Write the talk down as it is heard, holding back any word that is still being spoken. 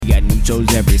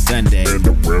shows every Sunday.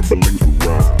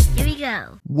 Here we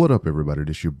go. What up, everybody?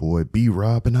 This your boy B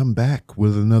Rob, and I'm back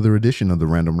with another edition of the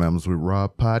Random Rambles with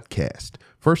Rob podcast.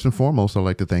 First and foremost, I'd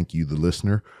like to thank you, the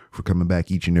listener, for coming back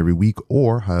each and every week,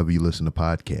 or however you listen to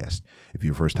podcasts. If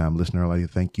you're a first-time listener, I'd like to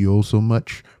thank you all so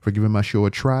much for giving my show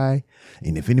a try.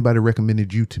 And if anybody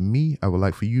recommended you to me, I would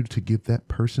like for you to give that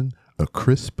person a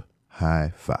crisp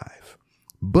high five.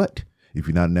 But if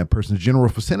you're not in that person's general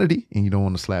vicinity and you don't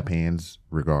want to slap hands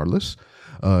regardless,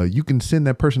 you can send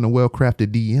that person a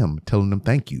well-crafted DM telling them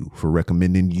thank you for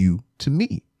recommending you to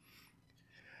me.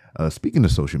 Speaking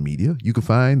of social media, you can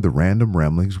find the Random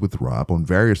Ramblings with Rob on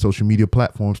various social media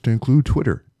platforms to include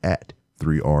Twitter at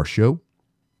 3R Show,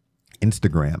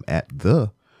 Instagram at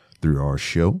the 3R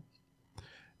Show,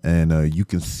 and you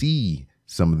can see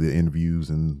some of the interviews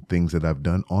and things that I've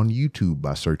done on YouTube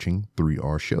by searching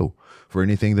 3R Show. For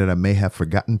anything that I may have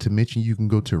forgotten to mention, you can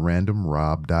go to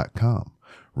randomrob.com.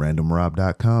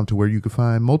 randomrob.com, to where you can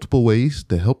find multiple ways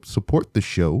to help support the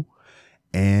show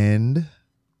and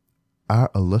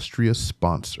our illustrious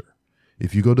sponsor.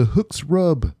 If you go to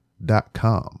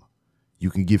hooksrub.com, you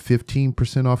can get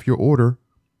 15% off your order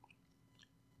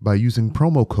by using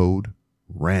promo code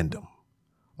RANDOM.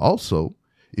 Also,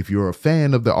 if you're a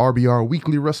fan of the RBR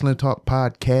Weekly Wrestling Talk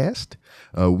podcast,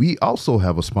 we also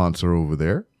have a sponsor over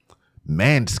there,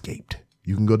 Manscaped.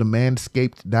 You can go to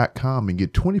manscaped.com and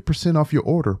get 20% off your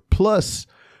order plus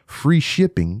free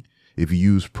shipping if you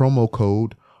use promo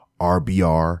code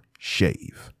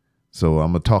RBRShave. So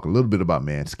I'm going to talk a little bit about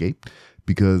Manscaped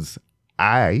because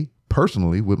I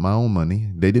personally, with my own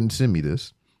money, they didn't send me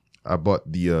this, I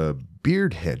bought the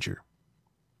Beard Hedger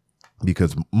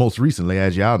because most recently,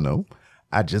 as y'all know,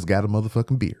 I just got a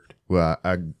motherfucking beard. Well,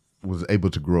 I was able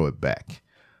to grow it back.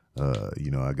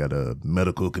 I got a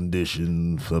medical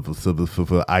condition for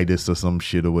itis or some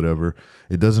shit or whatever.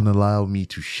 It doesn't allow me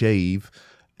to shave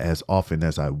as often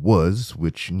as I was,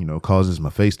 which, causes my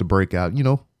face to break out,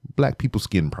 black people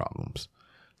skin problems.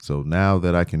 So now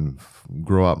that I can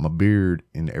grow out my beard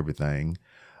and everything,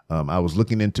 I was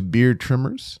looking into beard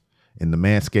trimmers. And the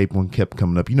Manscaped one kept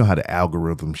coming up. You know how the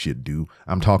algorithm shit do.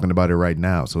 I'm talking about it right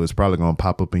now. So it's probably going to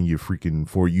pop up in your freaking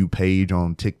For You page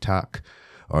on TikTok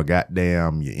or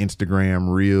goddamn your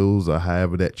Instagram Reels or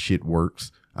however that shit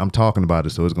works. I'm talking about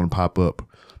it, so it's going to pop up.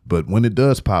 But when it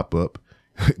does pop up,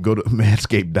 go to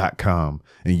manscaped.com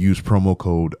and use promo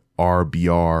code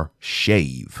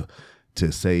RBRShave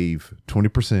to save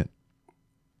 20%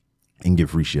 and get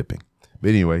free shipping. But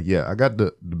anyway, yeah, I got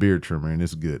the beard trimmer and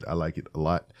it's good. I like it a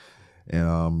lot. And,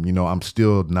 I'm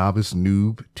still a novice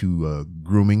noob to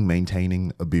grooming,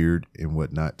 maintaining a beard and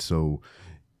whatnot. So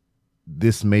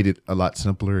this made it a lot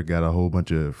simpler. It got a whole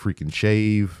bunch of freaking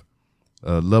shave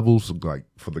levels, like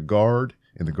for the guard,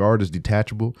 and the guard is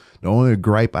detachable. The only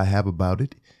gripe I have about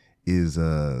it is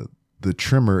the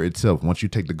trimmer itself. Once you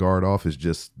take the guard off, it's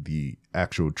just the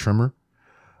actual trimmer.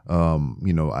 I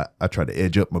try to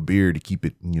edge up my beard to keep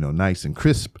it, nice and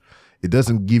crisp. It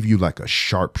doesn't give you like a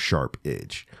sharp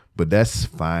edge, but that's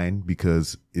fine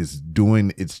because it's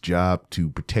doing its job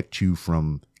to protect you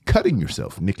from cutting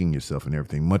yourself, nicking yourself and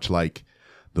everything, much like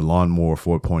the Lawnmower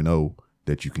 4.0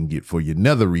 that you can get for your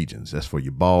nether regions. That's for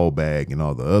your ball bag and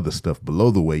all the other stuff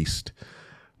below the waist,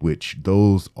 which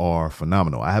those are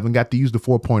phenomenal. I haven't got to use the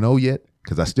 4.0 yet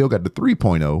because I still got the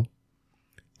 3.0,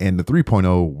 and the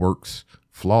 3.0 works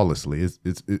flawlessly.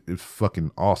 It's fucking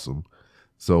awesome.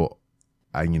 So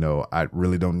I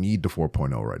really don't need the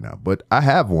 4.0 right now, but I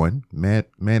have one.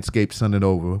 Manscaped sent it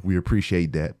over. We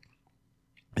appreciate that.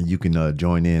 And you can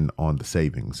join in on the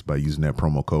savings by using that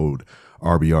promo code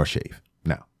RBRShave.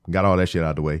 Now, got all that shit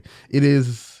out of the way. It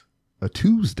is a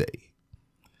Tuesday.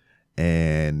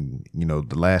 And,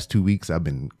 the last 2 weeks I've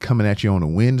been coming at you on a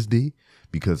Wednesday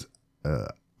because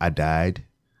I died,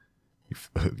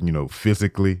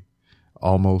 physically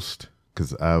almost,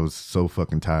 because I was so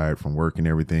fucking tired from work and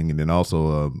everything. And then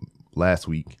also last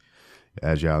week,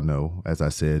 as y'all know, as I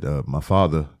said, my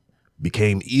father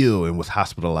became ill and was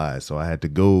hospitalized. So I had to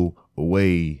go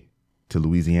away to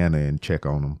Louisiana and check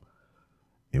on him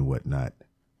and whatnot.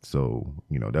 So,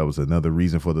 that was another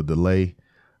reason for the delay.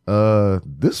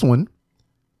 This one,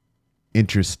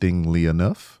 interestingly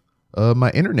enough,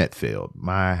 my internet failed.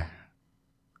 My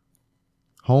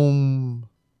home,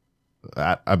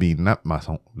 not my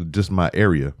home, just my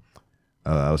area.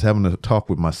 I was having a talk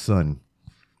with my son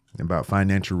about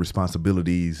financial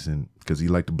responsibilities, and because he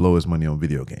liked to blow his money on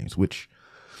video games, which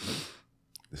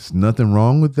there's nothing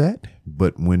wrong with that.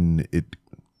 But when it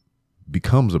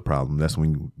becomes a problem, that's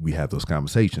when we have those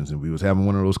conversations. And we was having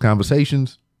one of those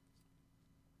conversations,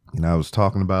 and I was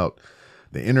talking about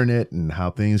the internet and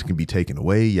how things can be taken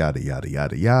away, yada, yada,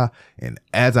 yada, yada. And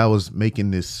as I was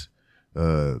making this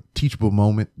teachable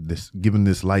moment, giving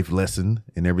this life lesson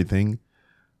and everything,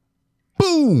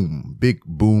 boom, big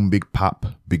pop,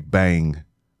 big bang.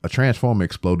 A transformer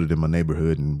exploded in my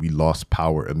neighborhood and we lost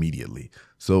power immediately.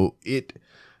 So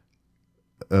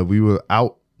we were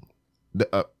out.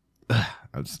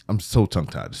 I'm so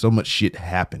tongue-tied. So much shit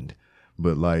happened.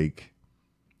 But like,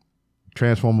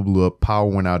 transformer blew up, power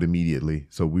went out immediately.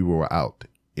 So we were out,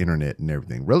 internet and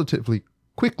everything. Relatively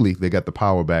quickly, they got the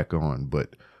power back on.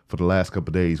 But for the last couple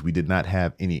of days, we did not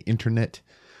have any internet,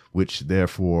 which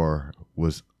therefore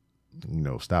was,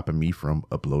 stopping me from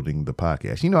uploading the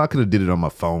podcast. I could have did it on my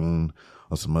phone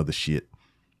or some other shit,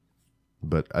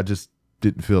 but I just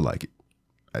didn't feel like it.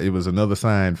 It was another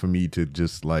sign for me to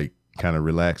just like kind of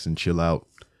relax and chill out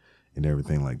and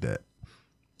everything like that.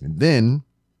 And then,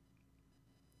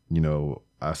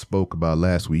 I spoke about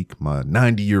last week, my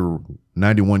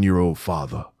 91-year-old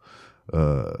father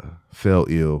fell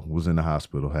ill, was in the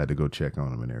hospital, had to go check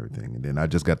on him and everything. And then I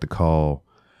just got the call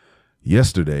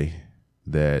yesterday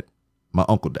that my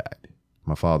uncle died,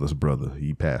 my father's brother.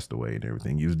 He passed away and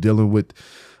everything. He was dealing with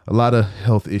a lot of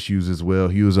health issues as well.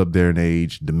 He was up there in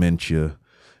age, dementia,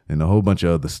 and a whole bunch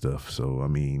of other stuff. So, I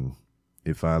mean,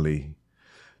 it finally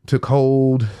took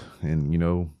hold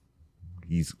and,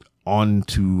 he's on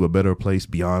to a better place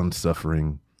beyond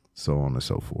suffering, so on and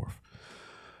so forth.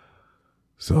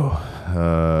 So,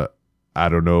 I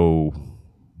don't know,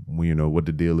 what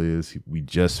the deal is. We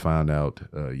just found out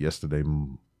yesterday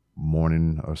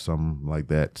morning or something like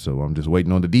that. So I'm just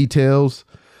waiting on the details.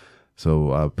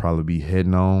 So I'll probably be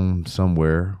heading on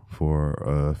somewhere for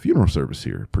a funeral service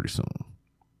here pretty soon.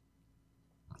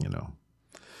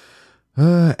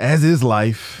 As is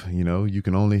life, you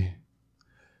can only,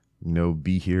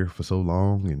 be here for so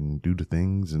long and do the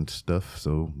things and stuff.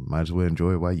 So might as well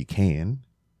enjoy it while you can.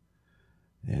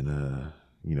 And,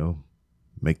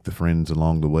 make the friends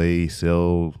along the way,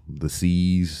 sell the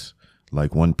seas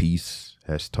like One Piece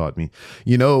has taught me.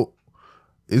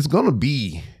 It's going to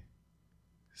be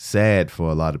sad for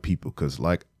a lot of people because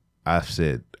like I've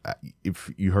said,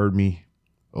 if you heard me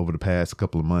over the past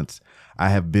couple of months, I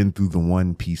have been through the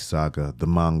One Piece saga, the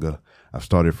manga. I've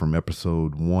started from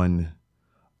episode 1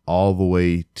 all the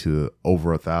way to over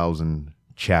 1,000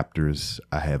 chapters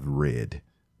I have read,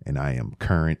 and I am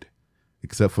current,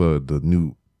 except for the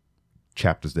new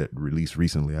chapters that released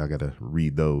recently. I got to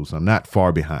read those. I'm not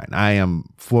far behind. I am,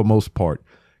 for most part,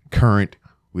 current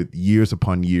with years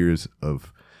upon years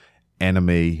of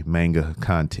anime manga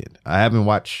content. I haven't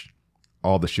watched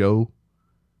all the show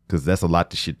because that's a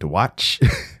lot of shit to watch,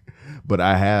 but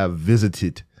I have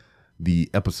visited the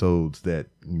episodes that,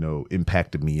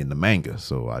 impacted me in the manga.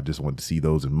 So I just wanted to see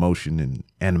those in motion in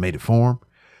animated form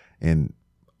and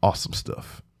awesome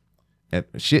stuff. And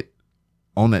shit,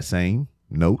 on that same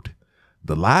note,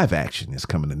 the live action is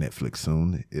coming to Netflix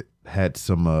soon. It had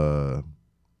some,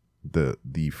 the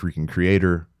freaking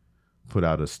creator put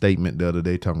out a statement the other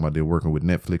day talking about they're working with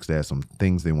Netflix. They had some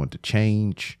things they want to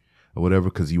change or whatever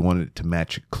because he wanted it to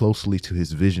match closely to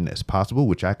his vision as possible,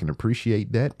 which I can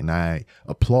appreciate that. And I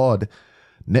applaud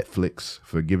Netflix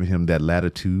for giving him that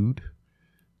latitude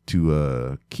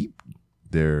to keep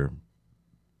their,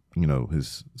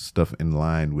 his stuff in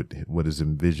line with what is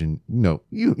envisioned.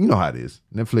 You know how it is.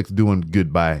 Netflix doing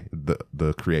good by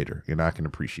the creator. And I can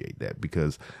appreciate that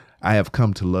because I have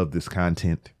come to love this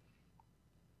content.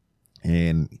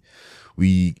 And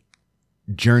we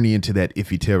journey into that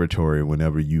iffy territory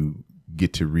whenever you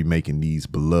get to remaking these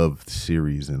beloved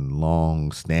series and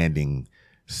long-standing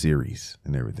series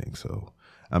and everything. So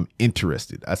I'm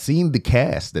interested. I seen the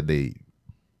cast that they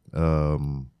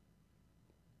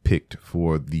picked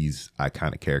for these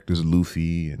iconic characters,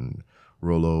 Luffy and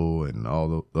Zolo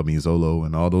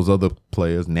and all those other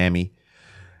players, Nami.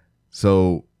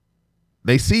 So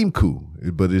they seem cool,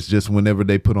 but it's just whenever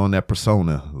they put on that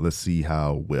persona, let's see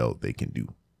how well they can do.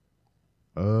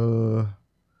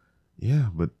 Yeah,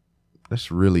 but that's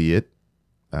really it.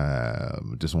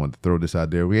 Just wanted to throw this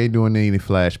out there. We ain't doing any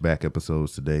flashback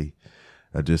episodes today.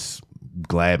 I just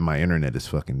glad my internet is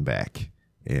fucking back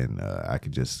and I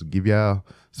could just give y'all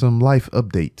some life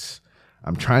updates.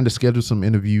 I'm trying to schedule some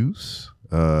interviews.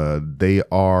 They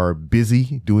are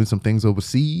busy doing some things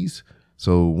overseas.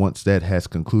 So once that has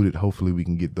concluded, hopefully we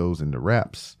can get those in the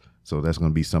wraps. So that's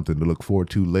going to be something to look forward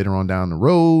to later on down the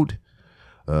road.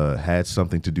 Had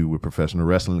something to do with professional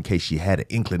wrestling in case you had an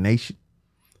inclination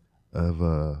of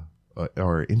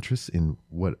or interest in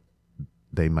what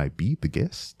they might be, the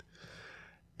guest.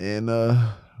 And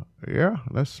yeah,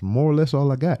 that's more or less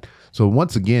all I got. So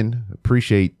once again,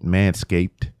 appreciate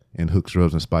Manscaped and Hooks,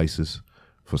 Rubs, and Spices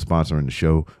for sponsoring the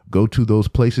show. Go to those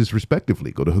places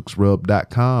respectively. Go to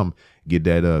hooksrub.com. Get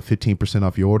that 15%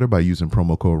 off your order by using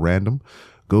promo code random.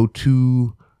 Go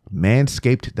to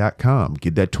manscaped.com.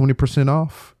 Get that 20%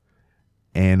 off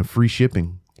and free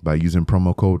shipping by using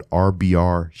promo code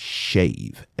RBR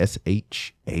SHAVE,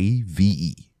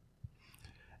 SHAVE.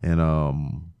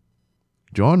 And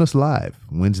join us live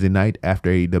Wednesday night after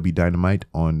AEW Dynamite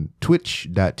on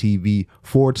twitch.tv /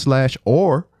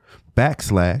 or /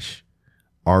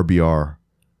 RBR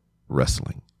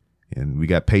Wrestling. And we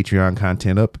got Patreon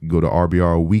content up. You go to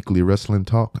RBR Weekly Wrestling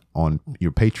Talk on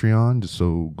your Patreon.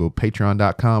 So go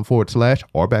patreon.com / or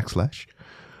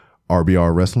 /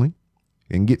 RBR Wrestling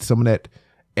and get some of that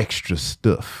extra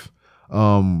stuff.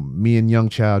 Me and Young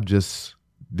Child just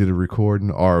did a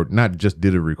recording, or not just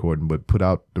did a recording, but put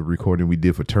out the recording we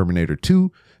did for Terminator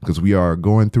 2, because we are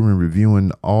going through and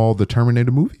reviewing all the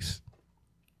Terminator movies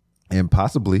and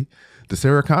possibly the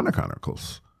Sarah Connor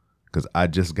Chronicles, because I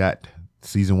just got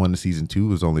season 1 to season 2. It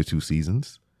was only 2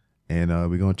 seasons, and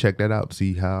we're going to check that out,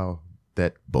 see how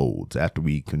that bodes after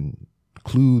we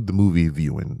conclude the movie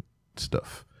viewing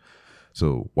stuff.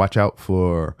 So watch out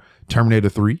for Terminator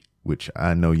 3, which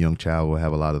I know Young Child will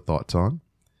have a lot of thoughts on.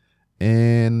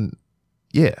 And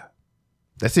yeah,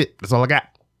 that's it. That's all I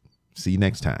got. See you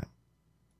next time.